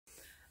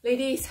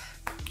Ladies,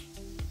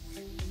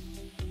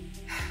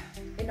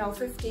 in our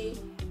 50,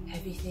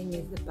 everything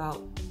is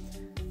about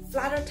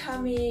flatter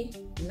tummy,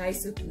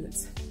 nicer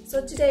glutes.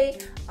 So today,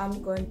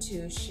 I'm going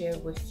to share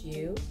with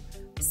you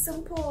a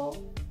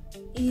simple,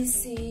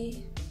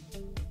 easy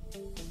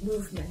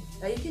movement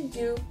that you can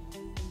do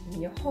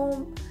in your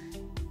home,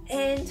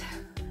 and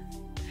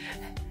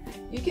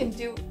you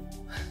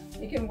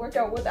can work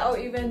out without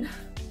even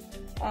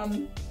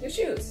your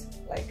shoes,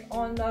 like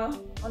on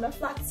a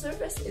flat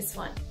surface is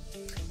fine.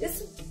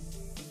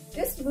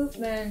 This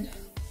movement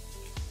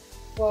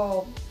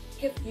will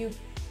give you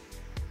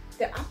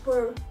the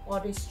upper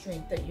body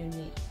strength that you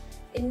need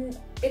in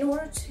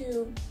order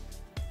to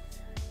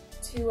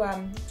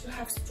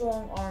have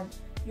strong arms.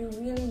 You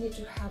really need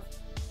to have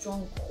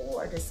strong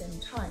core at the same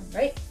time,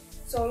 right?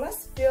 So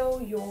let's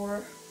build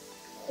your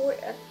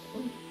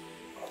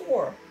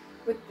core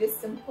with this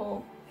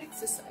simple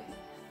exercise.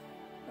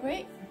 All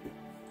right,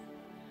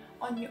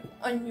 on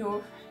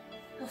your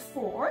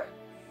floor,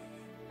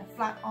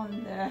 flat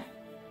on the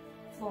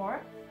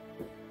floor,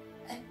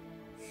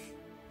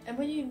 and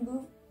when you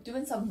move,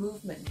 doing some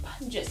movement,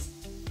 punches,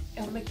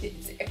 it'll make the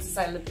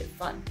exercise a little bit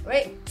fun,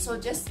 right? So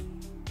just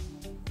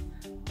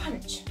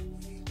punch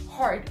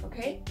hard,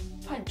 okay?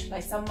 Punch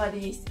like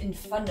somebody's in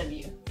front of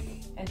you,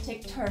 and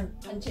take turn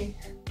punching,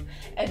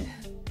 and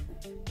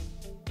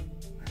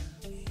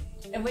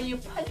when you're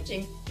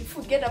punching, you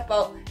forget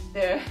about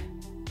the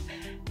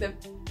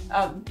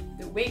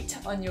weight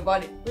on your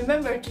body.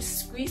 Remember to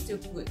squeeze your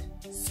glute,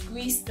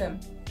 squeeze them,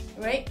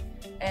 right?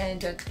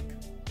 And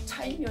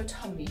tighten your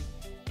tummy.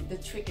 The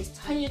trick is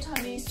tighten your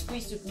tummy,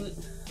 squeeze your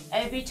glute.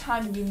 Every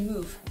time you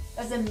move,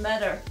 doesn't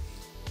matter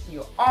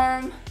your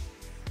arm,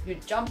 you're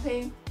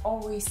jumping,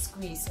 always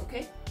squeeze,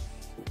 okay?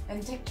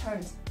 And take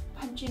turns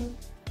punching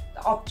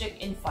the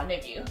object in front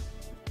of you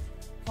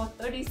for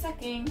 30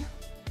 seconds.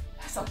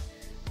 So,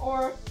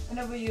 or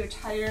whenever you're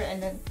tired,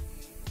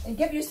 and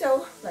give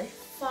yourself like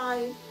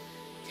 5-10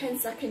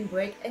 second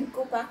break and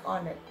go back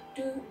on it.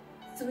 Do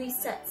 3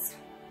 sets.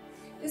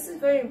 This is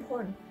very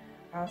important,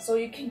 so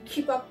you can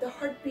keep up the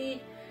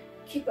heartbeat,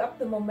 keep up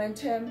the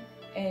momentum,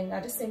 and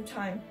at the same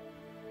time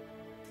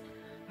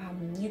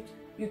you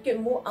get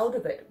more out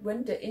of it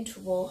when the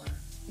interval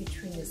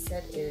between the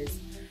set is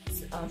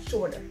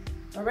shorter.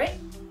 All right,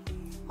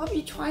 hope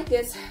you try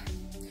this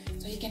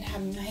so you can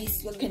have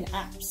nice looking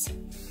abs,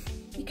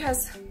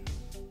 because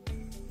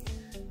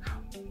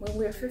when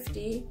we're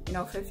 50, you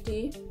know,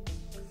 50,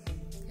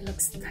 it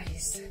looks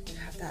nice to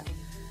have that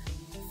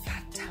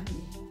flat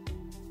tummy.